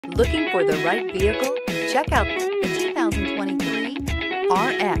Looking for the right vehicle? Check out the 2023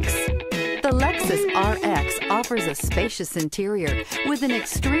 RX. The Lexus RX offers a spacious interior with an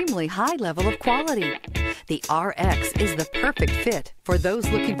extremely high level of quality. The RX is the perfect fit for those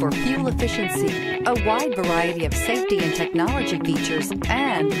looking for fuel efficiency, a wide variety of safety and technology features,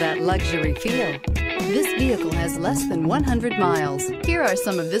 and that luxury feel. This vehicle has less than 100 miles. Here are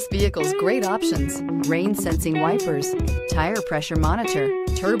some of this vehicle's great options: rain sensing wipers, tire pressure monitor,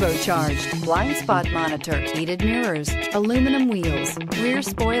 turbocharged, blind spot monitor, heated mirrors, aluminum wheels, rear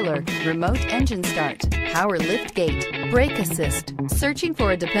spoiler, remote engine start, power lift gate, brake assist. Searching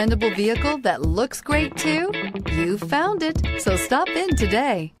for a dependable vehicle that looks great too? You found it, so stop in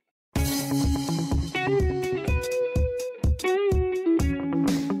today.